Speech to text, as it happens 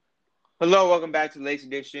Hello, welcome back to the latest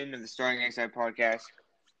edition of the Starting Inside podcast.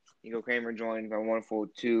 Nico Kramer joined by wonderful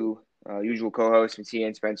two usual co-hosts, Mattia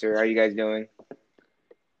and Spencer. How are you guys doing?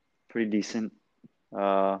 Pretty decent.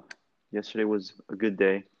 Uh, Yesterday was a good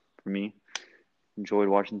day for me. Enjoyed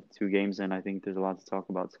watching the two games, and I think there's a lot to talk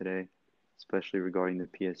about today, especially regarding the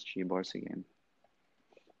PSG Barca game.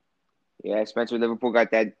 Yeah, Spencer, Liverpool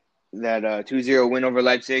got that 2-0 win over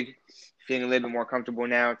Leipzig. Feeling a little bit more comfortable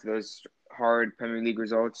now to those hard Premier League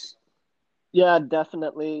results. Yeah,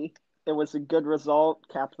 definitely. It was a good result,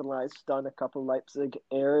 capitalized on a couple Leipzig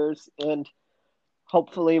errors, and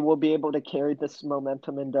hopefully we'll be able to carry this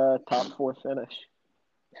momentum into top four finish.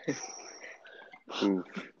 Ooh.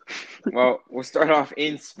 Well, we'll start off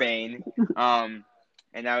in Spain. And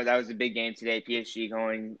that was a big game today. PSG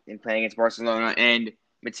going and playing against Barcelona. And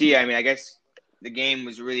Mattia, I mean, I guess the game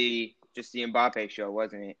was really just the Mbappe show,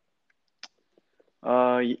 wasn't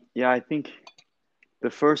it? Yeah, I think the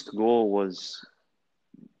first goal was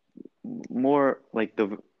more like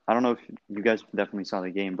the. I don't know if you guys definitely saw the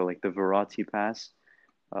game, but like the Verratti pass,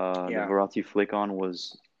 the Yeah. Verratti flick on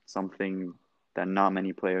was something that not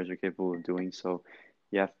many players are capable of doing. So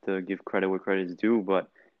you have to give credit where credit is due. But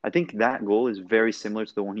I think that goal is very similar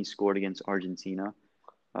to the one he scored against Argentina,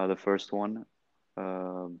 the first one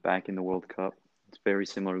back in the World Cup. It's very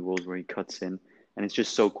similar goals where he cuts in, and it's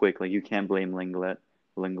just so quick. Like you can't blame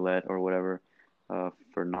Lenglet or whatever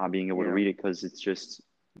for not being able to Yeah. read it because it's just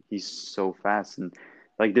he's so fast. And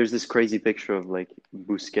like there's this crazy picture of like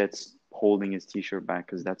Busquets holding his t-shirt back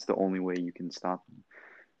because that's the only way you can stop him.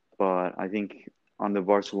 But I think on the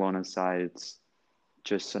Barcelona side, it's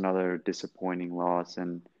just another disappointing loss.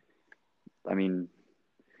 And I mean,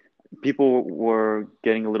 people were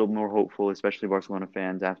getting a little more hopeful, especially Barcelona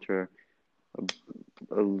fans, after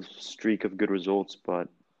a streak of good results. But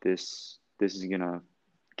this is gonna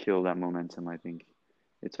kill that momentum. I think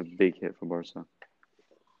it's a big hit for Barca.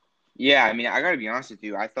 Yeah, I mean, I got to be honest with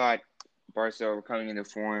you. I thought Barca were coming into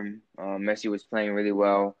form. Messi was playing really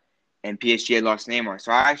well, and PSG had lost Neymar.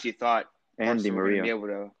 So I actually thought And Di Barca were going to be Maria. able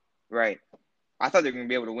to, right. I thought they were going to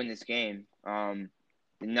be able to win this game.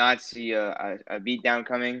 Did not see a beatdown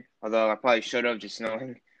coming, although I probably should have, just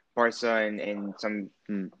knowing Barca and some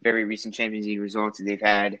Hmm. very recent Champions League results that they've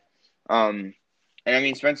had. Um, and I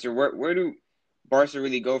mean, Spencer, where do Barca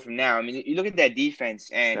really go from now? I mean, you look at that defense,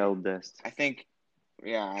 and Cell Dest I think,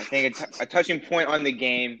 yeah, I think a touching point on the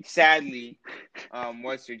game, sadly,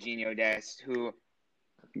 was Serginho Dest, who,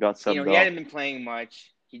 got subbed he off hadn't been playing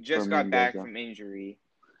much. He for just got back Mingueza. from injury,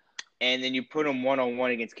 and then you put him one-on-one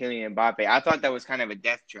against Kylian Mbappe. I thought that was kind of a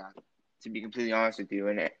death trap, to be completely honest with you.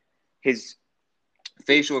 And his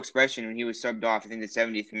facial expression when he was subbed off, I think the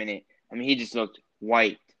 70th minute, I mean, he just looked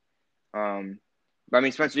white. But I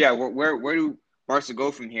mean, Spencer, yeah, where do Barca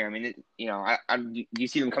go from here? I mean, do you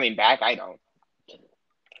see them coming back? I don't.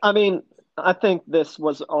 I mean, I think this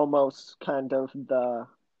was almost kind of the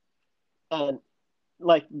end,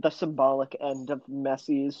 like the symbolic end of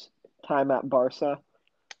Messi's time at Barca.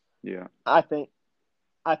 Yeah. I think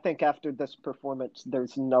I think after this performance,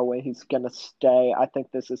 there's no way he's gonna stay. I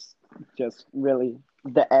think this is just really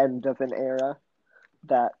the end of an era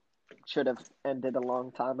that should have ended a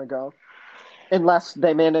long time ago. Unless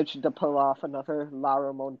they manage to pull off another La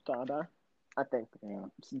Remontada. I think Yeah.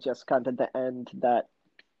 it's just kind of the end that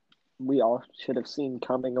we all should have seen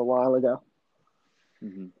coming a while ago.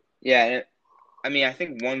 Hmm. Yeah, I mean, I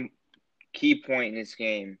think one key point in this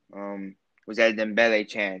game was that Dembele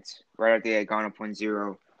chance right after they had gone up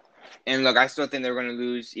 1-0. And look, I still think they were going to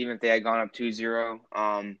lose even if they had gone up 2-0.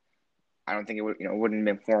 I don't think it wouldn't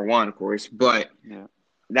have been 4-1, of course, but Yeah.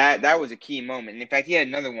 that was a key moment. And in fact, he had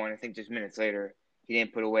another one. I think just minutes later, he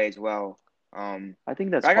didn't put away as well. I think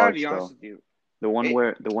that's But I gotta be harsh honest though. with you, The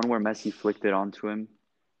it. one where Messi flicked it onto him.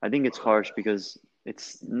 I think it's harsh because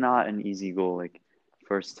it's not an easy goal, like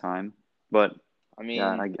first time. But I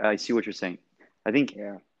yeah, mean, I see what you're saying. I think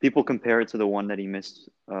yeah, people compare it to the one that he missed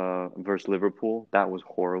versus Liverpool. That was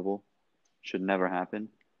horrible. Should never happen.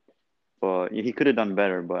 But he could have done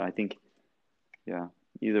better. But I think, yeah,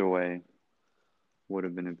 either way would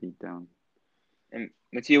have been a beatdown. and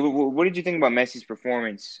Mattia, what did you think about Messi's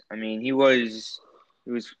performance? I mean, he was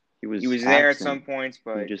He he was was there at absent. some points, He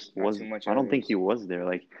but just not too was. much I don't think he others. was there.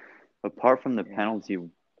 Like apart from the Yeah, penalty,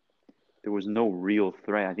 there was no real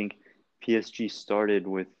threat. I think PSG started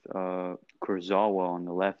with Kurzawa on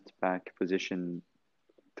the left back position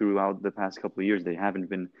throughout the past couple of years. They haven't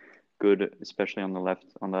been good, especially on the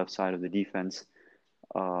left side of the defense.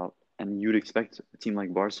 Uh, and you'd expect a team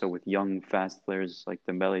like Barca with young, fast players like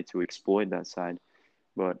Dembele to exploit that side.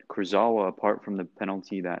 But Kurzawa, apart from the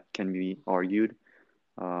penalty that can be argued,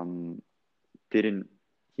 um, didn't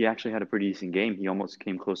he actually had a pretty decent game. He almost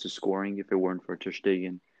came close to scoring if it weren't for Ter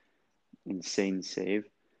Stegen insane save.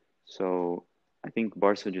 So I think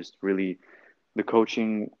Barca just really the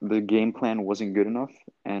coaching, the game plan wasn't good enough,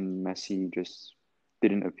 and Messi just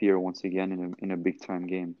didn't appear once again in a big time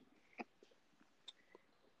game.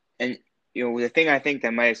 And the thing I think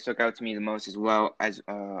that might have stuck out to me the most as well is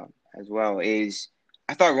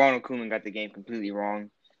I thought Ronald Koeman got the game completely wrong.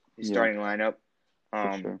 His starting lineup.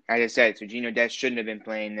 Sure. As I said, Serginho Dest shouldn't have been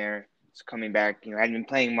playing there. He's coming back. Hadn't been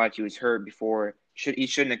playing much. He was hurt before. He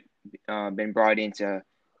shouldn't have been brought into,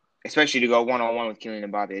 especially to go 1-on-1 with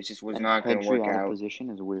Kylian Mbappe. It just was not going to work out out. of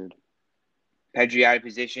position is weird. Pedri out of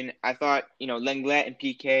position. I thought, Lenglet and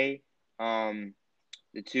PK,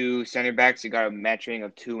 the two center backs, they got a match rating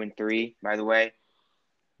of 2 and 3, by the way.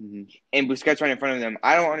 Mm-hmm. And Busquets right in front of them.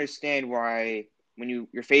 I don't understand why when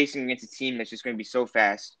you're facing against a team that's just going to be so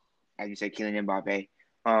fast, as you said, Kylian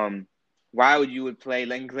Mbappe, why would you play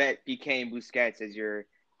Lenglet, PK, and Busquets as your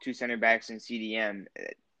two center backs in CDM?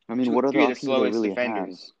 I mean, what other options do they really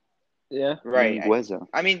defenders. have? Yeah. Right. Mingueza.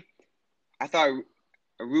 I thought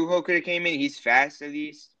Araujo could have came in. He's fast at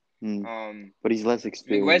least. But he's less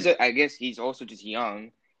experienced. Mingueza, I guess he's also just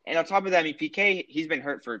young. And on top of that, PK, he's been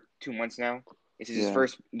hurt for 2 months now. This is his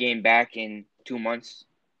first game back in 2 months.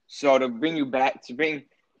 So to bring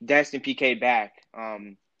Dest and PK back,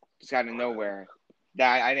 just out of nowhere,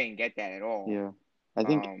 I didn't get that at all. Yeah. I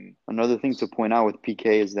think another thing to point out with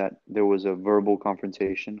PK is that there was a verbal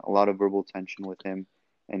confrontation, a lot of verbal tension with him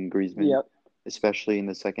and Griezmann, especially in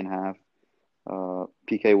the second half.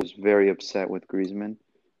 PK was very upset with Griezmann.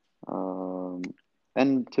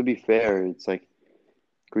 And to be fair, it's like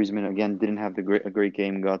Griezmann, again, didn't have a great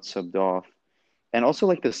game, got subbed off. And also,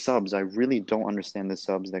 like, the subs, I really don't understand the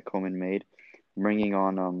subs that Koeman made, bringing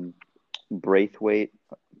on Braithwaite,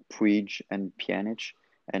 Puig, and Pjanic,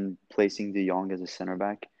 and placing De Jong as a center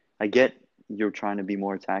back. I get you're trying to be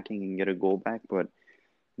more attacking and get a goal back, but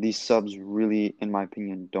these subs really, in my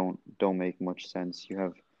opinion, don't make much sense. You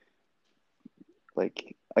have,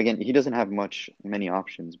 like, again, he doesn't have many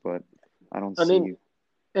options, but I don't see.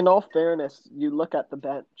 In all fairness, you look at the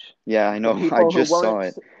bench. Yeah, I know. I just saw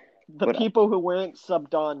it. People who weren't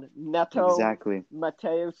subbed on, Neto, exactly.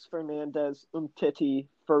 Mateus Fernandez, Umtiti,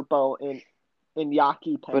 Firpo, and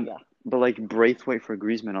Iñaki Peña. But like Braithwaite for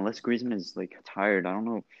Griezmann, unless Griezmann is like tired, I don't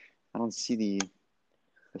know. I don't see the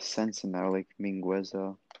sense in that. Or like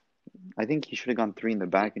Mingueza, I think he should have gone 3 in the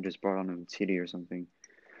back and just brought on Umtiti or something.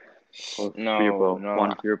 No.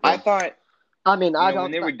 I thought. I mean,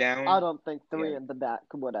 when they were down, I don't think 3 in the back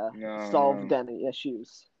would have solved any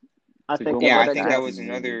issues. I think that was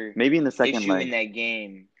another maybe in the second issue leg in that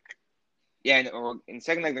game. Yeah, or in the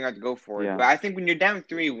second leg they're going to go for it. Yeah. But I think when you're down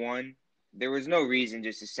 3-1, there was no reason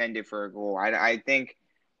just to send it for a goal. I think,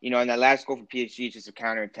 in that last goal for PSG, it's just a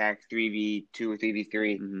counterattack, 3v2 or 3v3.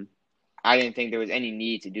 Mm-hmm. I didn't think there was any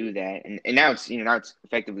need to do that, and now it's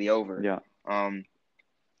effectively over. Yeah. And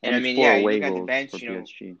I mean, you look at the bench,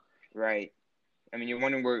 PSG. Right. I mean, you're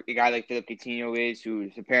wondering where a guy like Philippe Coutinho is,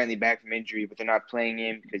 who's apparently back from injury, but they're not playing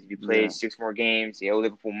him because if he plays 6 more games, they owe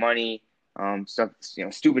Liverpool money, stuff,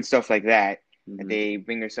 stupid stuff like that that they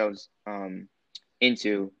bring themselves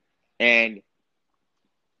into, and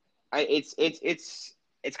it's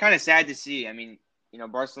kind of sad to see. I mean,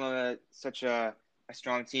 Barcelona such a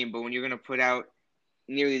strong team, but when you're going to put out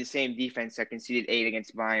nearly the same defense that conceded 8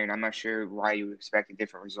 against Bayern, I'm not sure why you would expect a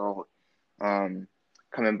different result come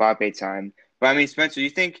Mbappe time. But I mean, Spencer, you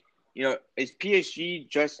think, is PSG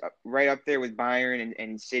just right up there with Bayern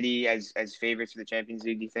and City as favorites for the Champions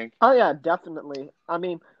League, do you think? Oh, yeah, definitely. I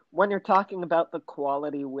mean, when you're talking about the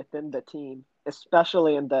quality within the team,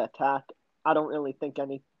 especially in the attack, I don't really think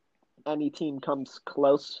any team comes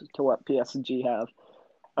close to what PSG have.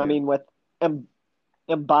 I mean, with Mbappe,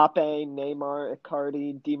 Neymar,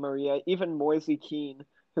 Icardi, Di Maria, even Moise Kean,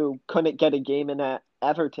 who couldn't get a game in at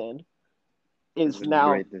Everton, is now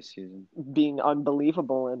great this season, being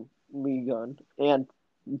unbelievable in Ligue 1 and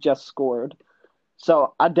just scored.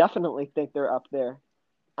 So I definitely think they're up there.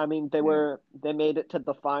 I mean, they made it to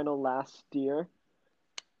the final last year.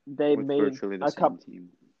 They with made virtually the same team.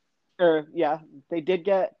 They did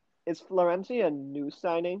get. Is Florenzi a new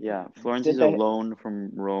signing? Yeah, Florenzi's a loan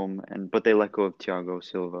from Rome, but they let go of Thiago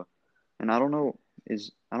Silva, and I don't know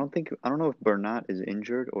if Bernat is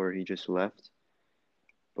injured or he just left,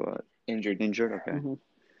 but. Injured, okay. Mm-hmm.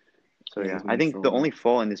 So, yeah, I think the only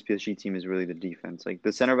fault in this PSG team is really the defense. Like,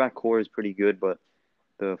 the center-back core is pretty good, but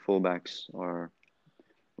the fullbacks are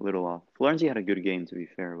a little off. Florenzi had a good game, to be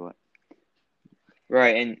fair, but...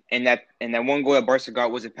 Right, and that one goal that Barca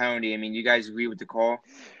got was a penalty. I mean, you guys agree with the call?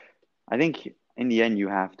 I think, in the end, you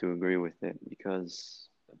have to agree with it, because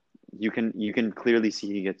you can clearly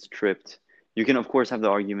see he gets tripped. You can of course have the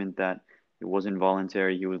argument that it wasn't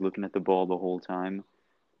voluntary. He was looking at the ball the whole time.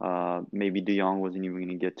 Maybe De Jong wasn't even going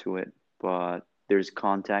to get to it, but there's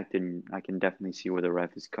contact, and I can definitely see where the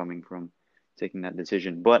ref is coming from taking that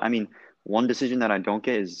decision. But I mean, one decision that I don't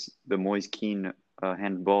get is the Moise Kean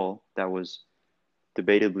handball that was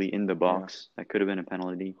debatably in the box. That could have been a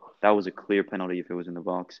penalty. That was a clear penalty if it was in the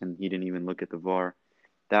box, and he didn't even look at the VAR.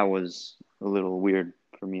 That was a little weird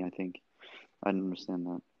for me, I think. I didn't understand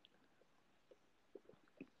that.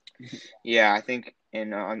 Yeah, I think,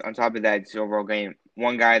 and on top of that, it's the overall game.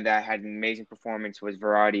 One guy that had an amazing performance was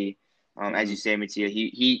Verratti. As you say, Mattia,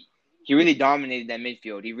 he really dominated that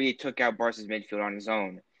midfield. He really took out Barca's midfield on his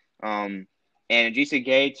own. And Idrissa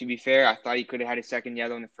Gueye, to be fair, I thought he could have had a second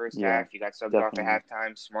yellow in the first half. He got subbed off at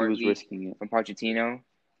halftime smartly. He was risking it from Pochettino.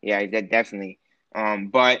 Yeah, definitely.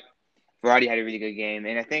 But Verratti had a really good game,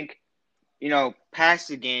 and I think, past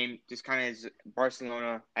the game, just kind of as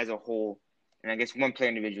Barcelona as a whole, and I guess one player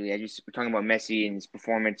individually. We're talking about Messi and his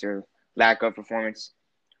performance or lack of performance.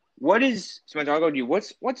 Spencer, I'll go to you.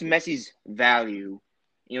 What's Messi's value?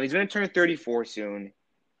 He's going to turn 34 soon.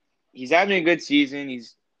 He's having a good season.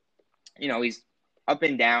 He's up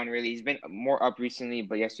and down, really. He's been more up recently,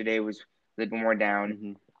 but yesterday was a little bit more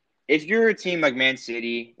down. If you're a team like Man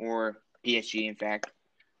City or PSG, in fact,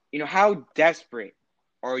 how desperate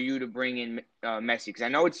are you to bring in Messi? Because I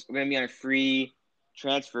know it's going to be on a free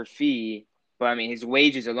transfer fee, but, I mean, his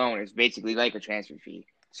wages alone is basically like a transfer fee.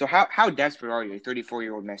 So how desperate are you,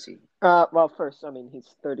 34-year-old Messi? Well, first, I mean, he's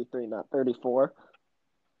 33, not 34.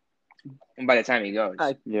 And by the time he goes.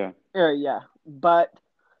 Yeah. But,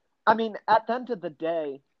 I mean, at the end of the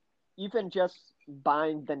day, even just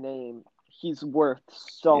buying the name, he's worth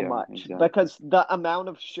so much. Exactly. Because the amount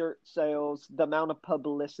of shirt sales, the amount of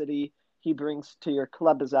publicity he brings to your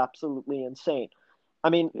club is absolutely insane. I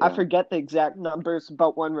mean, I forget the exact numbers,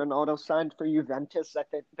 but when Ronaldo signed for Juventus, I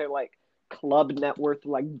think their club net worth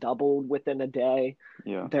doubled within a day.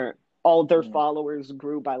 Yeah. All their followers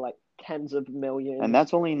grew by tens of millions. And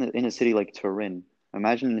that's only in a city like Turin.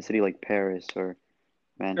 Imagine in a city like Paris or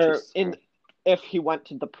Manchester. If he went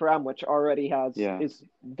to the Prem, which already is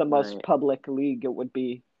the most public league, it would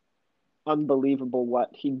be unbelievable what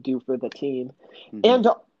he'd do for the team. And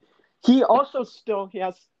he also he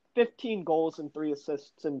has 15 goals and 3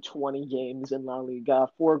 assists in 20 games in La Liga,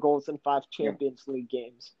 4 goals in 5 Champions League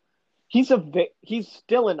games. He's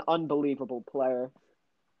still an unbelievable player.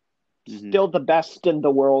 Still the best in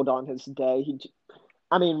the world on his day.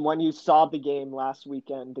 When you saw the game last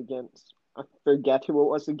weekend against, I forget who it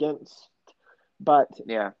was against, but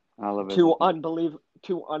two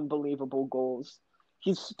unbelievable goals.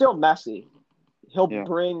 He's still Messi. He'll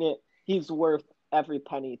bring it. He's worth every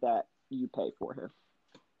penny that you pay for him.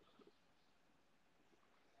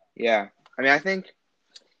 Yeah. I mean, I think,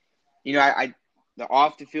 the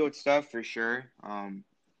off the field stuff for sure.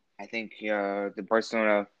 I think the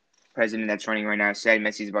Barcelona president that's running right now said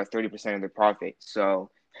Messi's about 30% of their profit. So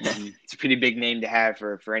it's a pretty big name to have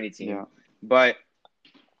for any team. Yeah. But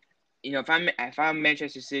if I'm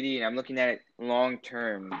Manchester City and I'm looking at it long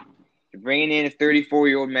term, bringing in a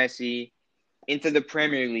 34-year-old Messi into the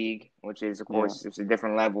Premier League, which is of course it's a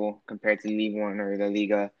different level compared to League One or the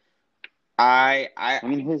Liga.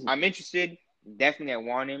 I'm interested. Definitely, I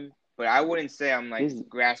want him. But I wouldn't say I'm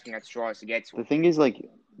grasping at straws to get to him. The thing is,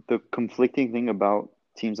 the conflicting thing about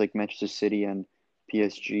teams like Manchester City and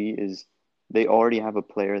PSG is they already have a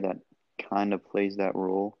player that kind of plays that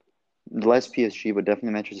role. Less PSG, but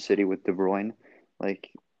definitely Manchester City with De Bruyne. De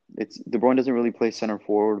Bruyne doesn't really play center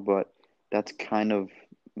forward, but that's kind of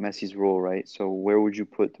Messi's role, right? So where would you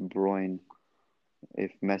put De Bruyne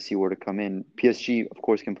if Messi were to come in? PSG, of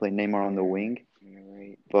course, can play Neymar on the wing.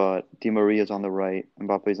 But Di Maria's on the right,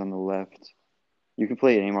 Mbappe's on the left. You can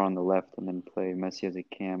play Neymar on the left and then play Messi as a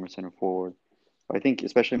cam or center forward. But I think,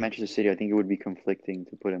 especially Manchester City, I think it would be conflicting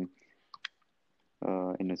to put him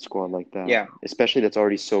in a squad like that. Yeah. Especially that's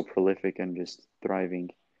already so prolific and just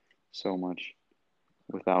thriving so much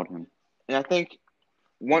without him. And I think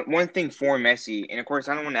one thing for Messi, and of course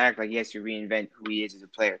I don't want to act like he has to reinvent who he is as a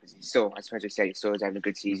player, because he's still, as Spencer said, he still is having a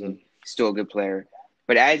good season. He's still a good player.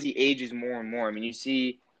 But as he ages more and more, I mean, you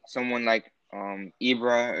see someone like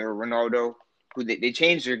Ibra or Ronaldo, who they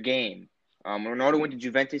changed their game. Ronaldo went to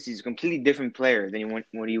Juventus. He's a completely different player than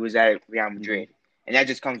when he was at Real Madrid. And that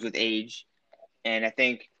just comes with age. And I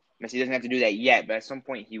think Messi doesn't have to do that yet, but at some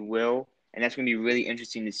point he will. And that's going to be really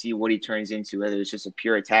interesting to see what he turns into, whether it's just a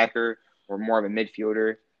pure attacker or more of a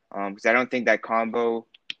midfielder. Because I don't think that combo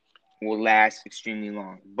will last extremely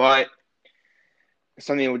long. But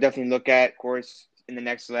something we'll definitely look at, of course, in the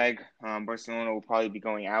next leg. Barcelona will probably be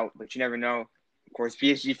going out, but you never know. Of course,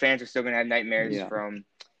 PSG fans are still going to have nightmares Yeah. from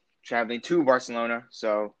traveling to Barcelona,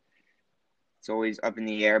 so it's always up in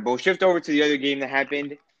the air. But we'll shift over to the other game that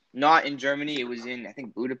happened. Not in Germany. It was in, I think,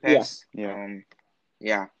 Yeah. Budapest. Yeah.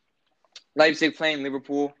 Yeah. Leipzig playing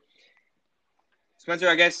Liverpool. Spencer,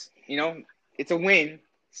 I guess, it's a win.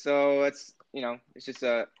 So it's just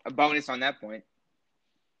a bonus on that point.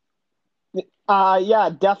 Yeah,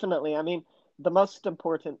 definitely. I mean, the most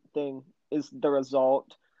important thing is the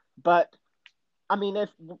result. But I mean, if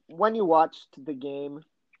when you watched the game,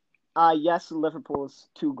 yes, Liverpool's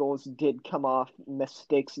two goals did come off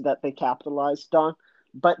mistakes that they capitalized on,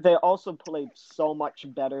 but they also played so much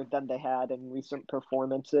better than they had in recent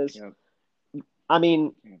performances. Yep. I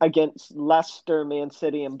mean, against Leicester, Man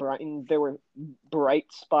City, and Brighton, there were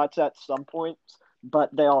bright spots at some points,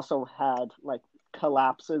 but they also had like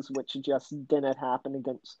collapses, which just didn't happen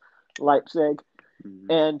against Leipzig.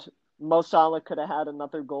 Mhm. And Mo Salah could have had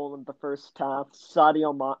another goal in the first half.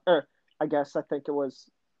 Sadio Mane, I think it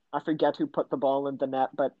was, I forget who put the ball in the net,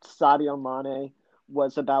 but Sadio Mane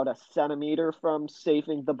was about a centimeter from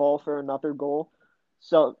saving the ball for another goal.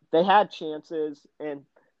 So they had chances, and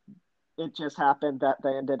it just happened that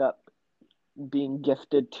they ended up being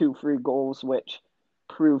gifted two free goals, which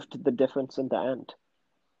proved the difference in the end.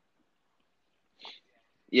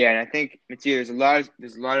 Yeah, and I think, Mattia, there's a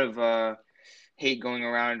lot of hate going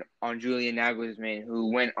around on Julian Nagelsmann,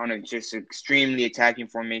 who went on a just extremely attacking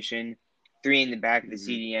formation, three in the back of the Mhm.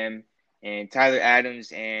 CDM, and Tyler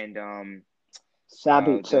Adams and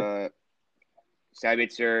Sabitzer. the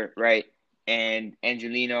Sabitzer, right, and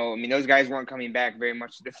Angelino. I mean, those guys weren't coming back very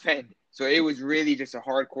much to defend, so it was really just a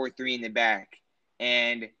hardcore three in the back.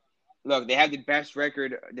 And look, they have the best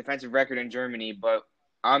defensive record in Germany, but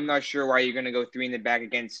I'm not sure why you're going to go three in the back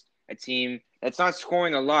against a team that's not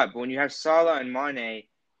scoring a lot. But when you have Salah and Mane,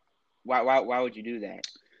 why would you do that?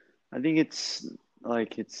 I think it's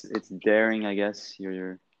like it's daring, I guess.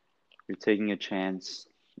 You're taking a chance.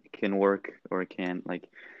 It can work or it can't. Like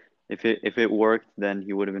if it worked, then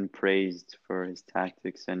he would have been praised for his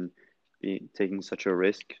tactics and taking such a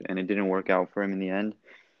risk, and it didn't work out for him in the end.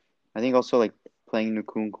 I think also like playing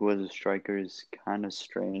Nkunku as a striker is kind of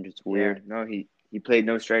strange. It's Yeah, weird. no, he played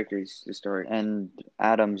no strikers to start. And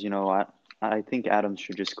Adams, I think Adams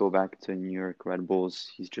should just go back to New York Red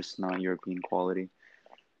Bulls. He's just not European quality.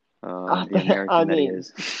 The I American that he mean,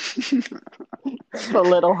 is. it's a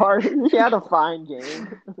little hard. He had a fine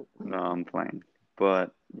game. No, I'm playing.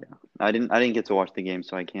 But yeah, I didn't get to watch the game,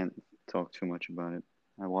 so I can't talk too much about it.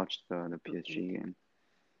 I watched the PSG game.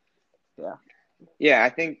 Yeah. Yeah, I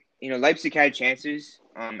think Leipzig had chances.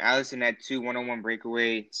 Allison had two one-on-one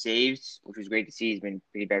breakaway saves, which was great to see. He's been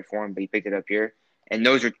pretty bad form, but he picked it up here. And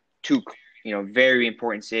those are two, very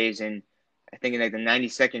important saves. And I think in like the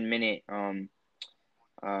 92nd minute,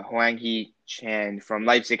 Hwang Hee Chan from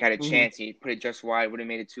Leipzig had a Hmm. chance. He put it just wide, would have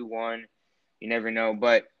made it 2-1. You never know.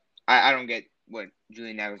 But I don't get what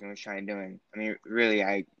Julian Nagelsmann was trying to do. I mean,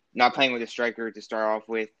 really, not playing with a striker to start off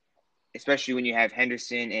with, especially when you have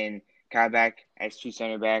Henderson and Kabak as two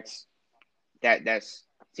center backs. That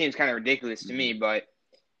seems kind of ridiculous to me, Mhm. but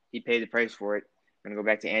he paid the price for it. I'm gonna go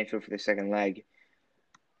back to Anfield for the second leg.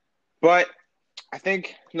 But I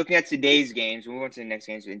think looking at today's games, we'll move on to the next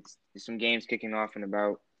games. There's some games kicking off in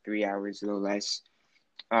about 3 hours, a little less.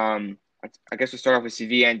 I guess we'll start off with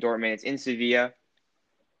Sevilla and Dortmund. It's in Sevilla.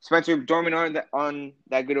 Spencer, Dortmund aren't on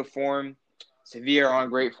that good of form. Sevilla are on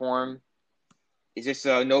great form. Is this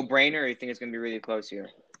a no-brainer, or you think it's going to be really close here?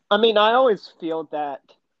 I mean, I always feel that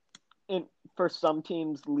for some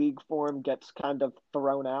teams, league form gets kind of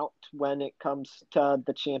thrown out when it comes to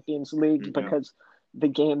the Champions League Yeah. because the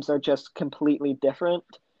games are just completely different.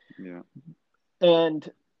 Yeah.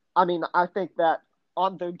 And I mean, I think that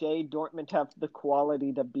on their day, Dortmund have the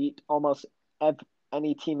quality to beat almost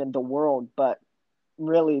any team in the world, but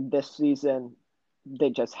really this season they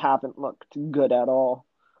just haven't looked good at all.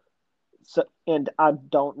 So, and I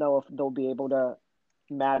don't know if they'll be able to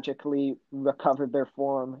magically recover their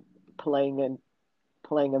form playing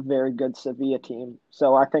a very good Sevilla team.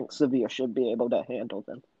 So I think Sevilla should be able to handle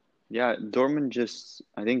them. Yeah, Dortmund just,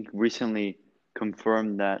 I think, recently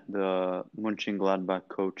confirmed that the Mönchengladbach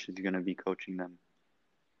coach is going to be coaching them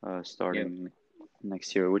Yeah, starting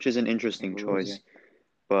next year, which is an interesting St. Louis, yeah. choice,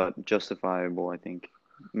 but justifiable, I think.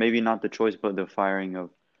 Maybe not the choice, but the firing of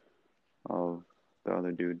the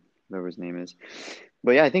other dude, whatever his name is.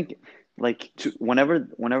 But yeah, I think like whenever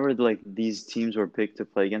like these teams were picked to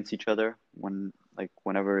play against each other,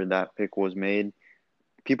 whenever that pick was made,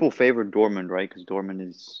 people favored Dortmund, right? Because Dortmund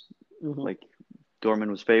is Mm-hmm. like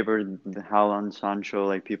Dortmund was favored, the Haaland, Sancho,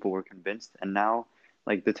 like people were convinced, and now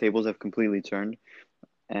like the tables have completely turned,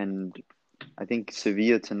 and I think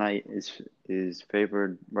Sevilla tonight is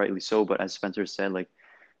favored, rightly so. But as Spencer said, like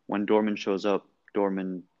when Dortmund shows up,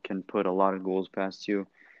 Dortmund can put a lot of goals past you,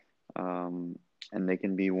 um, and they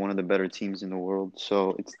can be one of the better teams in the world.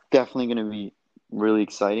 So it's definitely going to be really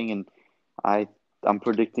exciting, and I I'm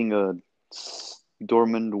predicting a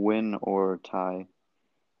Dortmund win or tie,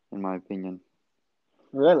 in my opinion.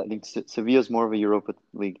 I Really? think Sevilla's more of a Europa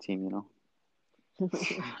League team,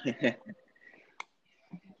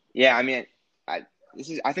 Yeah, I mean, I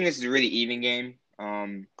think this is a really even game.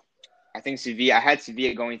 I think Sevilla. I had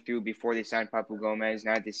Sevilla going through before they signed Papu Gomez.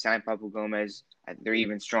 Now that they signed Papu Gomez, they're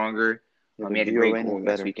even stronger. Yeah, He but had a Gio great Reyna's goal last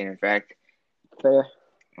better. weekend. In fact, Fair.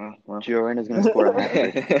 well. Gio Reyna's going to score a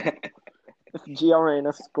hat trick. If Gio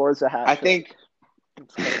Reyna scores a hat I trick, think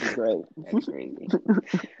it's going to be great.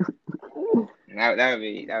 that'd be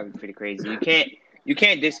crazy. That would be pretty crazy. You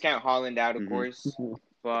can't discount Holland out, of course,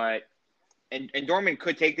 but and Dortmund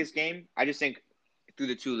could take this game. I just think through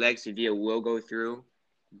the two legs, Sevilla will go through.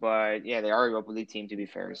 But yeah, they are a Europa League team to be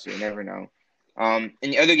fair, so you never know. And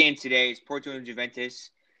the other game today is Porto and Juventus.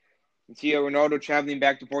 And Tio Ronaldo traveling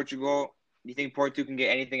back to Portugal. Do you think Porto can get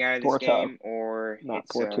anything out of this Porto, game, or not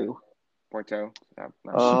it's Porto. Porto?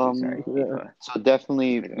 Sorry, Yeah. So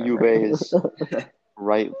definitely Juve is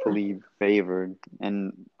rightfully favored,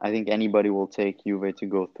 and I think anybody will take Juve to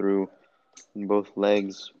go through in both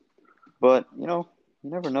legs. But you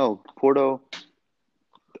never know. Porto,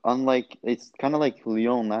 unlike it's kind of like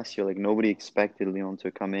Lyon last year. Like nobody expected Lyon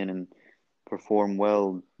to come in and perform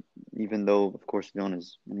well, even though of course Lyon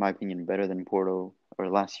is, in my opinion, better than Porto. Or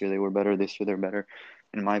last year they were better. This year they're better,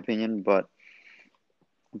 in my opinion. But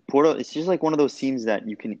Porto, it's just like one of those teams that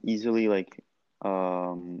you can easily like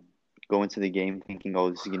um, go into the game thinking, oh,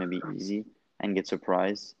 this is gonna be easy, and get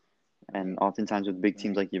surprised. And oftentimes with big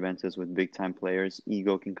teams like Juventus, with big time players,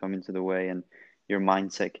 ego can come into the way, and your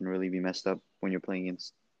mindset can really be messed up when you're playing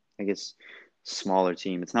against, I guess, smaller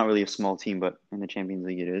team. It's not really a small team, but in the Champions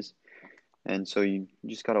League it is. And so you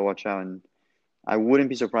just gotta watch out. And I wouldn't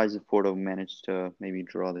be surprised if Porto managed to maybe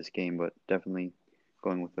draw this game, but definitely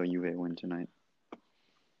going with a Juve win tonight.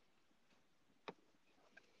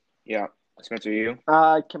 Yeah, Spencer, you?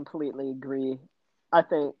 I completely agree. I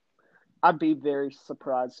think I'd be very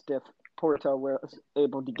surprised if Porto was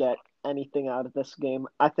able to get anything out of this game.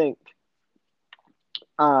 I think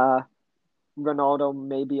uh, Ronaldo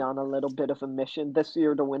may be on a little bit of a mission this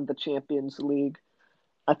year to win the Champions League.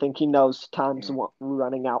 I think he knows time's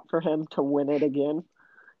running out for him to win it again.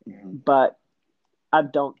 Mm-hmm. But I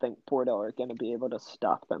don't think Porto are going to be able to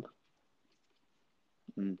stop them.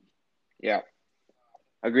 Yeah,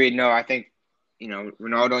 agreed. No, I think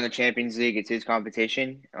Ronaldo in the Champions League, it's his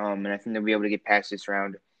competition, and I think they'll be able to get past this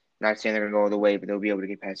round. Not saying they're gonna go all the way, but they'll be able to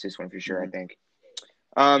get past this one for sure. I think.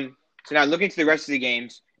 So now looking to the rest of the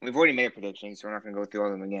games, we've already made a prediction, so we're not gonna go through all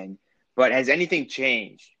of them again. But has anything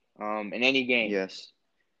changed in any game? Yes,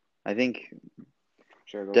 I think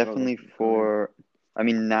Sure, definitely go for. I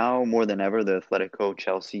mean, now more than ever, the Atletico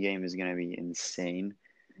Chelsea game is gonna be insane.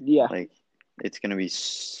 Yeah. Like, it's gonna be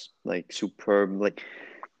like superb. Like,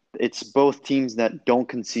 it's both teams that don't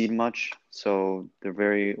concede much, so they're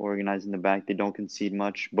very organized in the back. They don't concede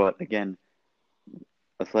much, but again,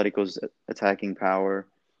 Atletico's attacking power.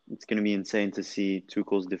 It's going to be insane to see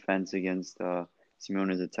Tuchel's defense against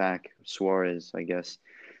Simeone's attack, Suarez, I guess.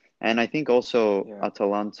 And I think also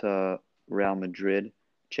Atalanta, Real Madrid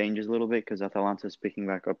changes a little bit because Atalanta is picking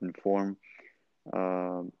back up in form.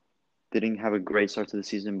 Didn't have a great start to the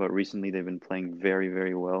season, but recently they've been playing very,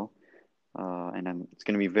 very well. And it's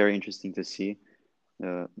going to be very interesting to see.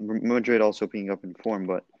 Madrid also picking up in form,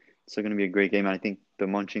 but it's still going to be a great game. And I think the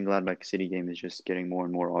Mönchengladbach City game is just getting more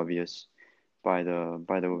and more obvious by the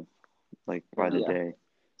day.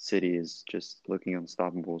 City is just looking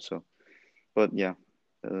unstoppable. So, but yeah,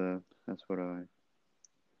 that's what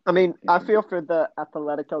I mean, I feel for the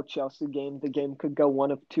Atletico Chelsea game, the game could go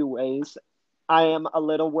one of two ways. I am a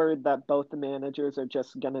little worried that both the managers are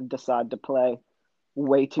just going to decide to play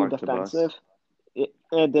way too defensive.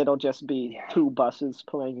 And it'll just be two buses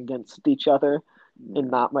playing against each other and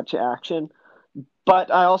not much action.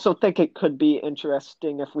 But I also think it could be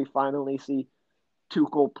interesting if we finally see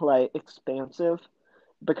Tuchel play expansive,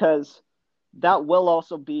 because that will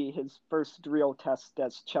also be his first real test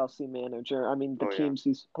as Chelsea manager. I mean, the teams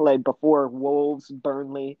he's played before, Wolves,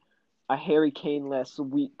 Burnley, a Harry Kane-less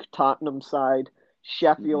weak Tottenham side,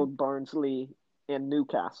 Sheffield, Barnsley, and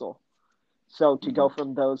Newcastle. So to go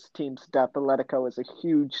from those teams to Atletico is a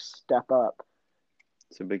huge step up.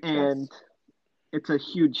 It's a big and test. it's a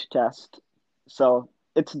huge test. So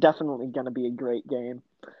it's definitely going to be a great game.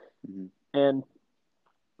 Mhm. And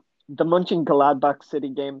the Mönchengladbach City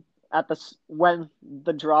game, when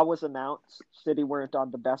the draw was announced, City weren't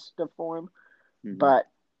on the best of form. Mhm. But,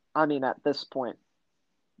 I mean, at this point,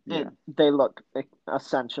 Yeah. they look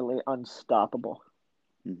essentially unstoppable.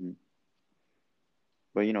 Mhm.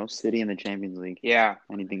 But City in the Champions League, Yeah,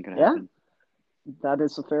 anything could Yeah. happen. That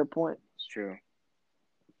is a fair point. it's true.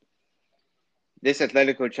 This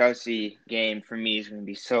Atletico Chelsea game for me is going to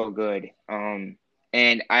be so good.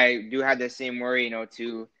 And I do have the same worry,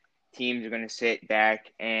 two teams are going to sit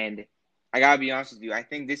back. And I got to be honest with you, I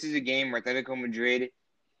think this is a game where Atletico Madrid,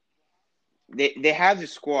 they have the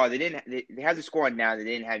squad. They have the squad now that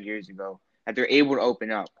they didn't have years ago, that they're able to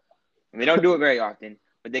open up. And they don't do it very often,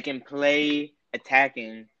 but they can play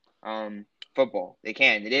attacking football. They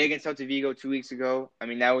can. They did it against Celta Vigo 2 weeks ago. I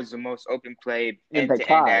mean, that was the most open play, And they end-to-end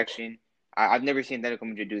tied. action. I've never seen Atletico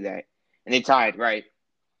Madrid do that. And they tied, right?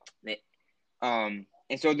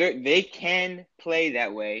 And so they can play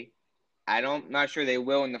that way. I'm not sure they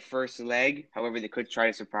will in the first leg. However, they could try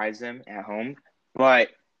to surprise them at home. But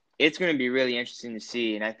it's going to be really interesting to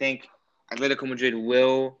see. And I think Atletico Madrid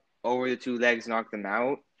will, over the 2 legs, knock them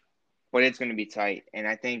out. But it's going to be tight. And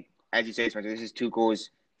I think, as you say, Spencer, this is Tuchel's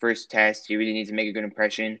first test. He really needs to make a good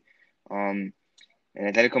impression. And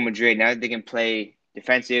Atletico Madrid, now that they can play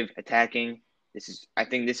defensive, attacking, I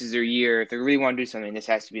think this is their year. If they really want to do something, this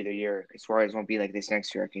has to be their year. Suarez won't be like this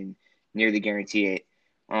next year. I can nearly guarantee it.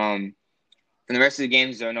 From the rest of the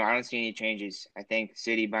games, though, no, I don't see any changes. I think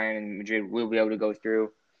City, Bayern, and Madrid will be able to go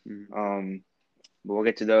through. Mhm. But we'll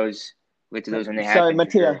get to those. When they Sorry, happen.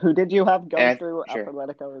 Mattia, Sure. who did you have going through, Sure.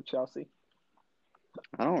 Atletico or Chelsea?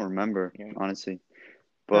 I don't remember, Yeah. honestly.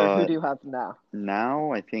 Or who But do you have now?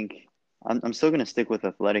 now I think I'm still gonna stick with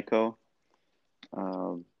Atletico.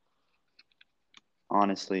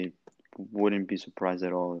 Honestly, wouldn't be surprised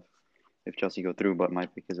at all if Chelsea go through, but my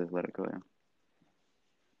pick is Atletico.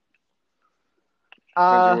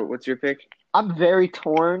 Uh, What's your pick? I'm very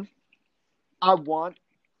torn. I want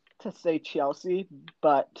to say Chelsea,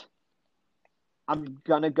 but I'm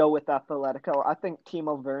gonna go with Atletico. I think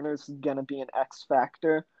Timo Werner's gonna be an X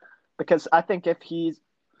factor because I think if he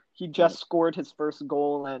just scored his first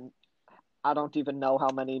goal in I don't even know how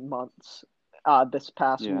many months this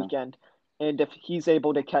past Yeah. weekend, and if he's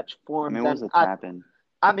able to catch I form, mean, it was then a tap in.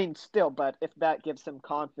 I mean still, but if that gives him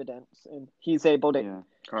confidence and he's able to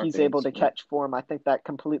Yeah. catch form, I think that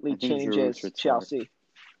completely I think Giroud changes should start. Chelsea.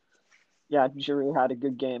 Yeah, Giroud had a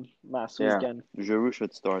good game last weekend. Giroud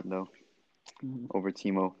should start though Mhm. over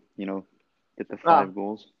Timo. Get the 5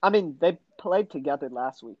 goals, I mean, they played together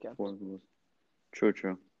last weekend. 4 goals.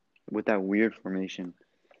 True. With that weird formation.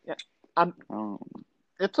 Yeah,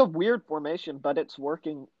 It's a weird formation, but it's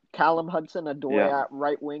working. Callum Hudson-Odoi at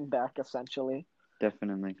right wing back, essentially.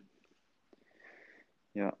 Definitely.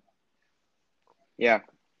 Yeah. Yeah.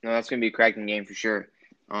 No, that's gonna be a cracking game for sure.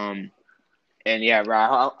 And yeah, bro,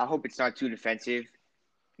 I hope it's not too defensive,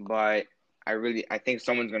 but I think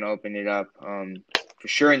someone's gonna open it up. For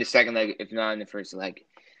sure in the second leg, if not in the first leg.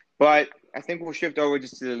 But I think we'll shift over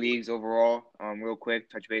just to the leagues overall. Real quick,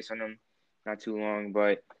 touch base on them, not too long,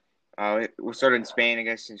 but we'll start in Spain, I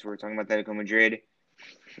guess, since we're talking about Atletico Madrid.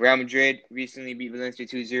 Real Madrid recently beat Valencia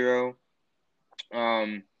 2-0.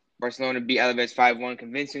 Barcelona beat Alaves 5-1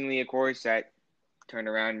 convincingly, of course, that turned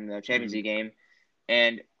around in the Champions League game.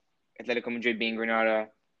 And Atletico Madrid beating Granada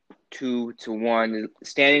 2-1. The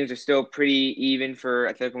standings are still pretty even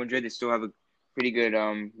for Atletico Madrid. They still have a pretty good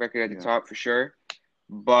record at the top for sure.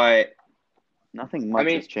 But nothing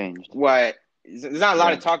much has changed. There's not a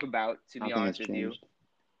lot to talk about, to be honest with you.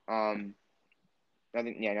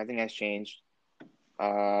 Nothing has changed.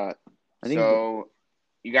 So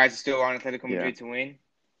you guys are still on Atletico Madrid to win?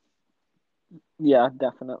 Yeah,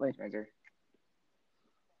 definitely.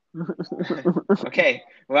 Okay,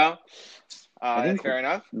 well, I think fair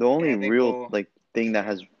enough. The only real thing that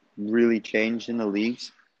has really changed in the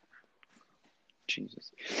leagues.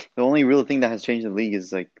 The only real thing that has changed in the league is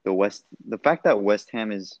the fact that West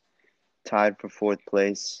Ham is tied for 4th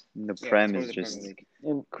place in the Prem is just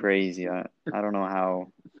crazy. I don't know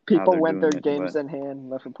how people went their games in hand.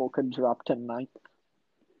 Liverpool could drop to 9th.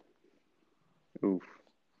 Oof.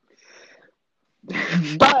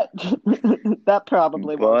 But that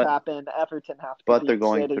probably won't happen. Everton have to. But they're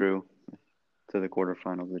going through to the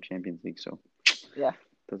quarterfinals of the Champions League, so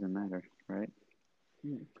doesn't matter, right?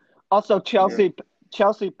 Also, Chelsea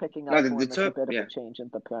picking up form is a bit of a change in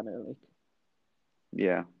the Premier League.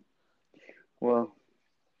 Yeah. Well,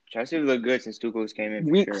 Chelsea look good since Tuchel came in.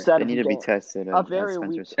 Week 7 they need to be tested. A very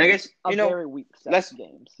weak. I guess very weak set of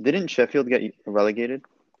games. Didn't Sheffield get relegated?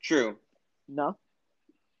 True. No,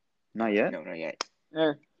 Not yet. No, not yet.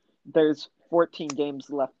 there's 14 games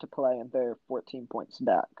left to play, and they're 14 points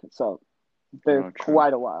back. So they're Oh, true.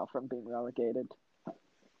 quite a while from being relegated.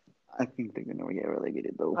 I think they're gonna get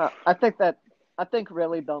relegated though. I think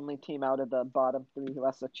really the only team out of the bottom three who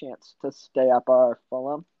has a chance to stay up are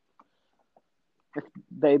Fulham. If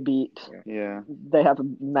they beat, Yeah. they have a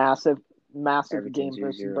massive Everton game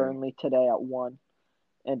versus 2-0. Burnley today at 1,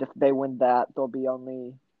 and if they win that, they'll be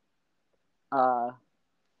only 4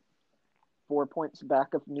 points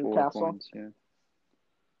back of 4 Newcastle. points, yeah.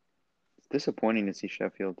 It's disappointing to see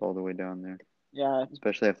Sheffield all the way down there, Yeah,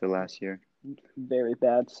 especially after last year. very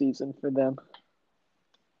bad season for them.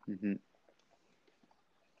 Hmm.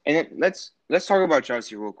 And then let's talk about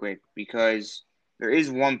Chelsea real quick, because there is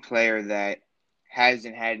one player that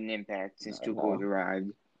hasn't had an impact since Tuchel's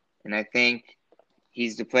arrived, and I think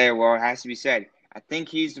he's the player. Well, it has to be said. I think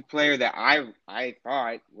he's the player that I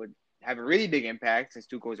thought would have a really big impact since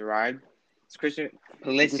Tuchel's arrived. It's Christian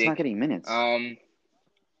Pulisic. He's not getting minutes.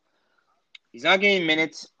 He's not getting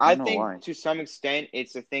minutes. I I don't know think why. to some extent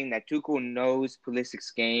it's a thing that Tuchel knows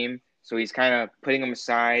Pulisic's game, so he's kind of putting him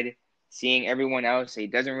aside, seeing everyone else that he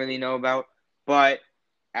doesn't really know about. But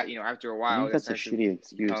after a I while, think that's a starts to shitty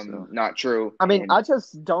excuse, become though. not true. I mean, And I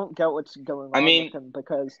just don't get what's going on with him,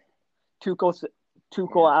 because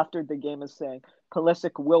Tuchel after the game is saying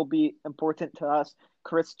Pulisic will be important to us.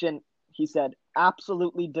 Christian, he said,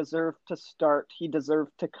 absolutely deserved to start. He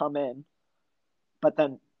deserved to come in. But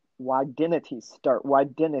then why didn't he start? Why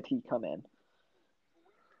didn't he come in?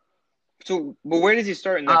 So, but where does he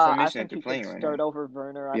start in that I formation think that he they're playing could right start now? over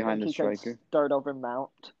Werner. Behind I think the he could striker? start over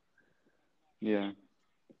Mount. Yeah.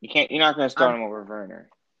 You're not going to start him over Werner.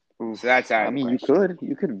 Oof. So that's out I of the mean, you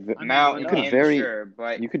question. could Mount you and could him, sure,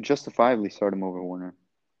 but you could justifiably start him over Warner.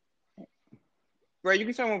 right, you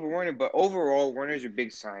can start him over Werner, but overall, Werner's a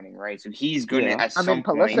big signing, right? So he's going to at I mean, some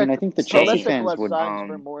point. I think the Chelsea Pulisic fans was would. signed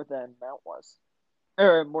for more than Mount was,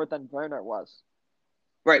 or more than Werner was.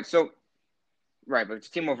 Right. So, right, but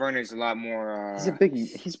Timo Werner is a lot more.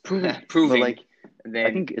 He's proven. Proving. But like, than,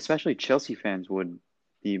 I think especially Chelsea fans would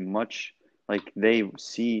be much like they've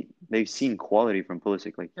seen quality from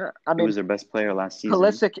Pulisic. Like, I mean, he was their best player last season.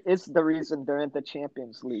 Pulisic is the reason they're in the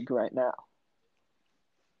Champions League right now.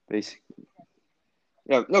 Basically.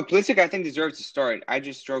 No, Pulisic I think deserves to start. I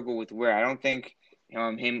just struggle with where. I don't think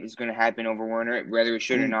him is going to happen over Werner, whether it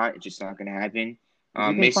should or not. It's just not going to happen.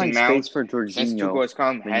 Mason Mount, for since Jorginho, Tuchel has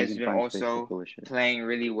come, has been also playing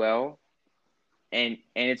really well, and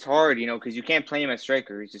it's hard, because you can't play him as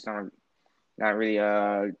striker. He's just not really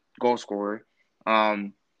a goal scorer.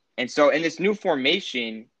 And so in this new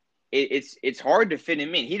formation, it's hard to fit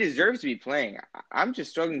him in. He deserves to be playing. I'm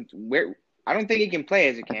just struggling where. I don't think he can play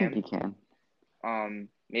as a cam. I think he can.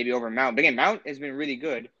 Maybe over Mount. But again, Mount has been really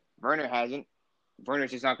good. Werner hasn't.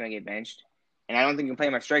 Werner's just not going to get benched. And I don't think he can play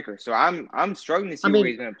my striker. So I'm struggling to see where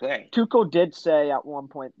he's going to play. Tuchel did say at one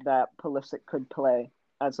point that Pulisic could play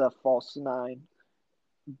as a false 9.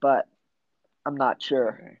 But I'm not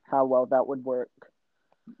sure how well that would work.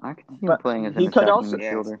 I could see him playing as an attacking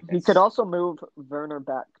midfielder. He could also move Werner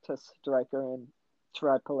back to striker and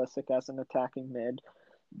try Pulisic as an attacking mid.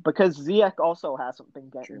 Because Ziyech also hasn't been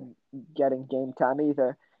getting game time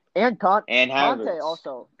either. And Conte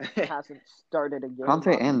also hasn't started a game.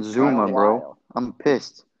 Conte and Zuma, bro. I'm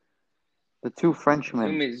pissed. The two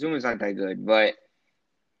Frenchmen. Zuma's not that good, but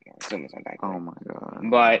Zuma's not that good. Oh my god.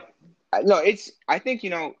 But no, I think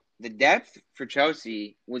the depth for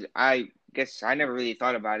Chelsea was, I guess I never really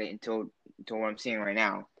thought about it until what I'm seeing right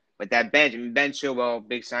now. But that bench, Ben Chilwell,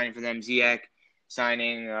 big signing for them. Ziyech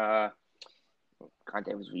signing.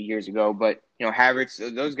 Conte was years ago, but Havertz,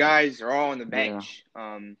 those guys are all on the bench.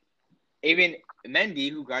 Yeah. Even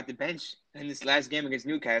Mendy, who got the bench in this last game against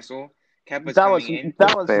Newcastle, Kepa's coming in.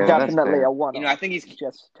 That was definitely a one-off. I think he's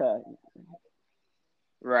just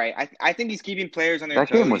right. I think he's keeping players on their toes.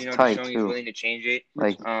 That game was tight showing too. He's willing to change it.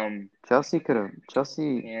 Like Chelsea.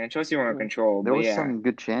 Yeah, Chelsea were in control. There was some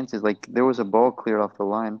good chances. Like there was a ball cleared off the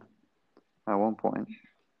line at one point.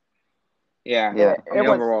 Yeah.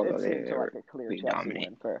 Overall, though, they were like a clear Chelsea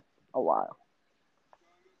win for a while.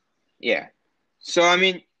 Yeah. So I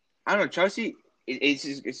mean, I don't know. Chelsea,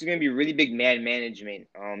 it's going to be really big man management.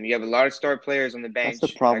 You have a lot of star players on the bench.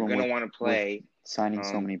 That's the problem. They're going to want to play. Signing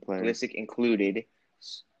so many players, Pulisic included.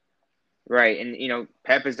 Right, and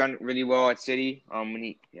Pep has done really well at City. When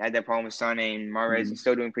he had that problem with Son and Mahrez, he's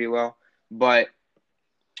still doing pretty well. But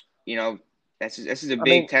this is a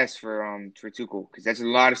big test for Tuchel, because that's a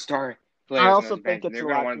lot of star players. I also think it's a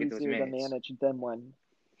lot easier to manage them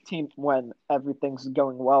when everything's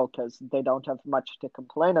going well, because they don't have much to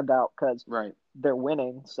complain about. Because they're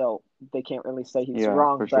winning, so they can't really say he's Yeah,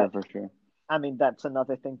 wrong. for sure, But for sure. I mean, that's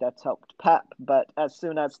another thing that's helped Pep. But as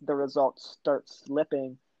soon as the results start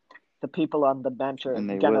slipping, the people on the bench are And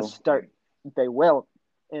they gonna will. start. They will,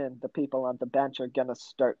 and the people on the bench are gonna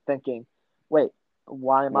start thinking, "Wait,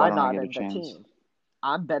 why am Why I don't I not get a in the chance? team?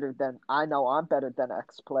 I know I'm better than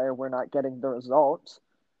X player. We're not getting the results,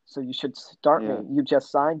 so you should start Yeah, me. You just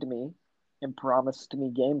signed me and promised me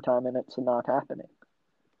game time, and it's not happening."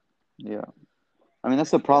 yeah. I mean,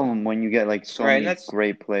 that's the problem when you get like so Right, and many that's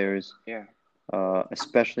great players, yeah,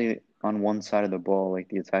 especially on one side of the ball, like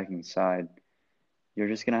the attacking side. You're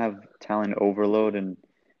just gonna have talent overload, and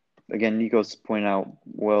again, Nico's pointed out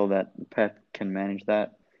well that Pep can manage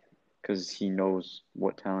that because he knows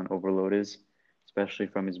what talent overload is, especially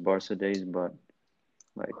from his Barca days. But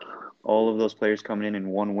like all of those players coming in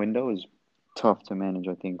one window is tough to manage,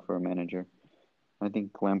 I think, for a manager. I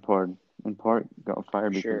think Lampard, in part, got for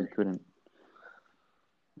fired because he sure. couldn't.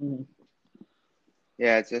 Mhm.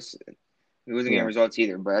 Yeah, it's just he wasn't getting Yeah, results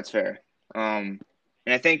either, but that's fair. And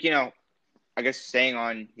I think I guess staying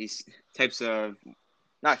on these types of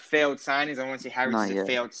not failed signings. I don't want to say Havertz not is a yet.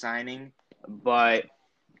 failed signing, but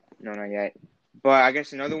no, not yet. But I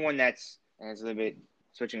guess another one that's a little bit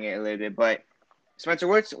switching it a little bit. But Spencer,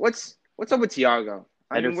 what's up with Thiago?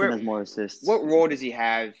 I mean, Ederson has more assists. what role does he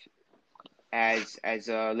have as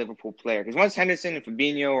a Liverpool player? Because once Henderson and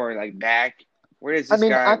Fabinho are like back, where does I this mean,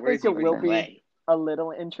 guy? I Where does think he it really will be play? a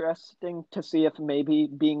little interesting to see if maybe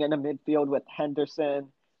being in a midfield with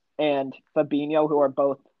Henderson and Fabinho, who are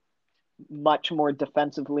both much more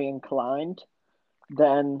defensively inclined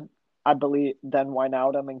than than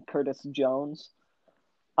Wijnaldum and Curtis Jones.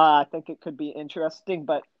 I think it could be interesting,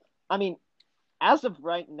 but I mean, as of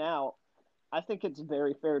right now, I think it's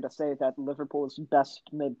very fair to say that Liverpool's best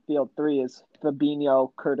midfield three is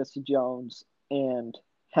Fabinho, Curtis Jones, and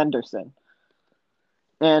Henderson.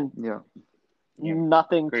 And Yeah. Yeah,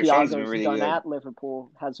 nothing Curtis Jones has been Thiago's really done good. at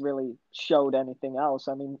Liverpool has really showed anything else.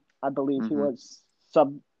 I mean, I believe he Mm-hmm. was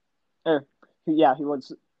sub, er, yeah, he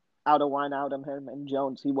was out of wine, out of him, and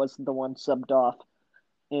Jones. He was the one subbed off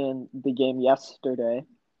in the game yesterday,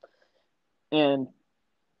 and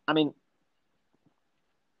I mean,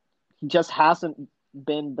 he just hasn't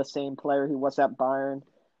been the same player he was at Bayern.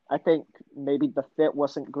 I think maybe the fit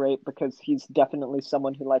wasn't great because he's definitely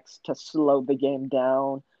someone who likes to slow the game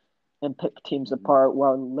down and pick teams Mm-hmm. apart,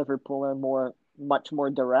 while Liverpool are much more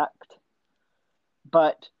direct.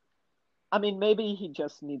 But I mean, maybe he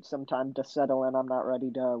just needs some time to settle in. I'm not ready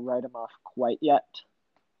to write him off quite yet.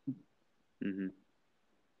 Mm-hmm.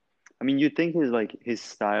 I mean, you'd think his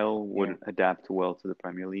style Yeah, would adapt well to the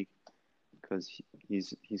Premier League because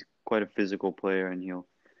he's quite a physical player and he'll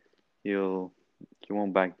he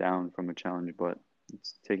won't back down from a challenge, but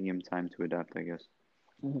it's taking him time to adapt, I guess.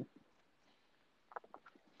 Mm-hmm.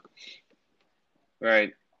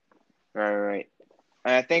 right, right.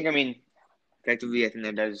 I mean, effectively, I think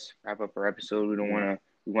that does wrap up our episode. Yeah.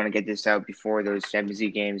 We want to get this out before those Champions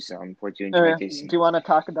League games. Porto and Juventus, Do and you want to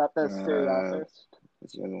talk about the Serie A uh, first?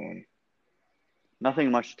 what's the other one?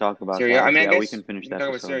 Nothing much to talk about, Serie A. I guys. mean, I Yeah, we guess can finish we the can talk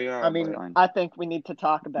about episode. Serie I A, mean, but Fine. I think we need to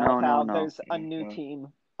talk about how No. there's a new well, team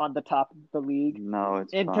on the top of the league. No,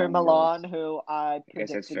 it's Inter fine, guys. Milan, who I I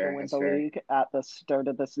guess that's predicted to fair. win That's the fair. league at the start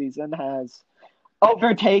of the season, has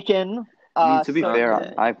overtaken I mean, to be fair,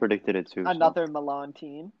 certain Okay. I predicted it too, so another Milan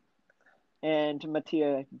team. And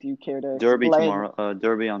Mattia, do you care to Derby explain? tomorrow,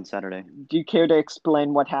 Derby on Saturday. Do you care to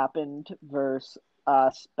explain what happened versus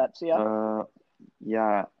Spezia?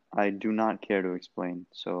 Yeah, I do not care to explain,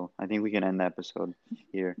 so I think we can end the episode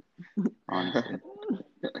here, honestly.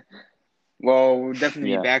 Well, we'll definitely be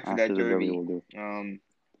Yeah, back for after that the Derby derby. we'll do.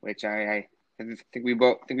 Which I think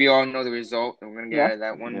we all know the result that we're gonna get Yeah. out of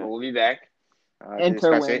that one, Yeah. but we'll be back to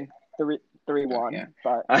Inter discuss win it. 3-1, Yeah.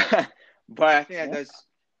 but But I think that yeah. does.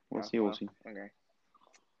 We'll Oh, see. well, okay.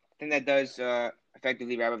 I think that does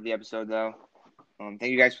effectively wrap up the episode, though. Thank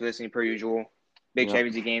you guys for listening, per usual. Big Yep.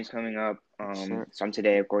 Champions League games coming up. Sure. Some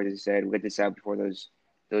today, of course, as I said. We'll get this out before those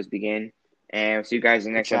begin. And we'll see you guys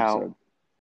in the next Ciao. episode.